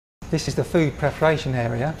This is the food preparation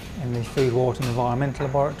area in the Food, Water and Environmental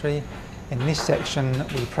Laboratory. In this section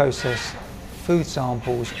we process food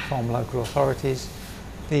samples from local authorities.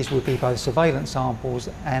 These would be both surveillance samples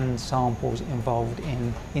and samples involved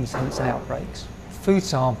in incidents and outbreaks. Food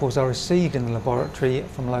samples are received in the laboratory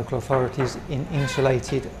from local authorities in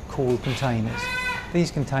insulated, cooled containers.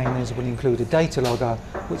 These containers will include a data logger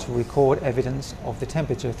which will record evidence of the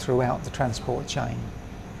temperature throughout the transport chain.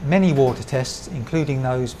 Many water tests, including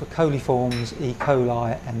those for coliforms, E.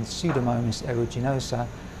 coli and Pseudomonas aeruginosa,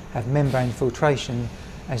 have membrane filtration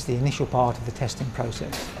as the initial part of the testing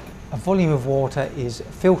process. A volume of water is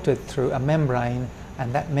filtered through a membrane,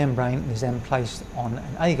 and that membrane is then placed on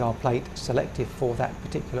an agar plate selected for that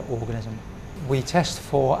particular organism. We test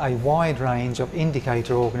for a wide range of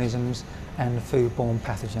indicator organisms and foodborne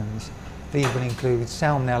pathogens. These will include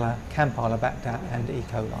Salmonella, Campylobacter and E.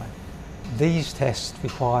 coli. These tests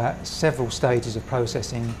require several stages of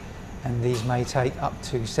processing, and these may take up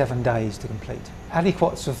to 7 days to complete.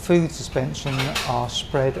 Aliquots of food suspension are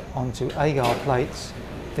spread onto agar plates.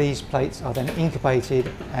 These plates are then incubated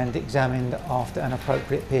and examined after an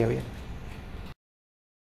appropriate period.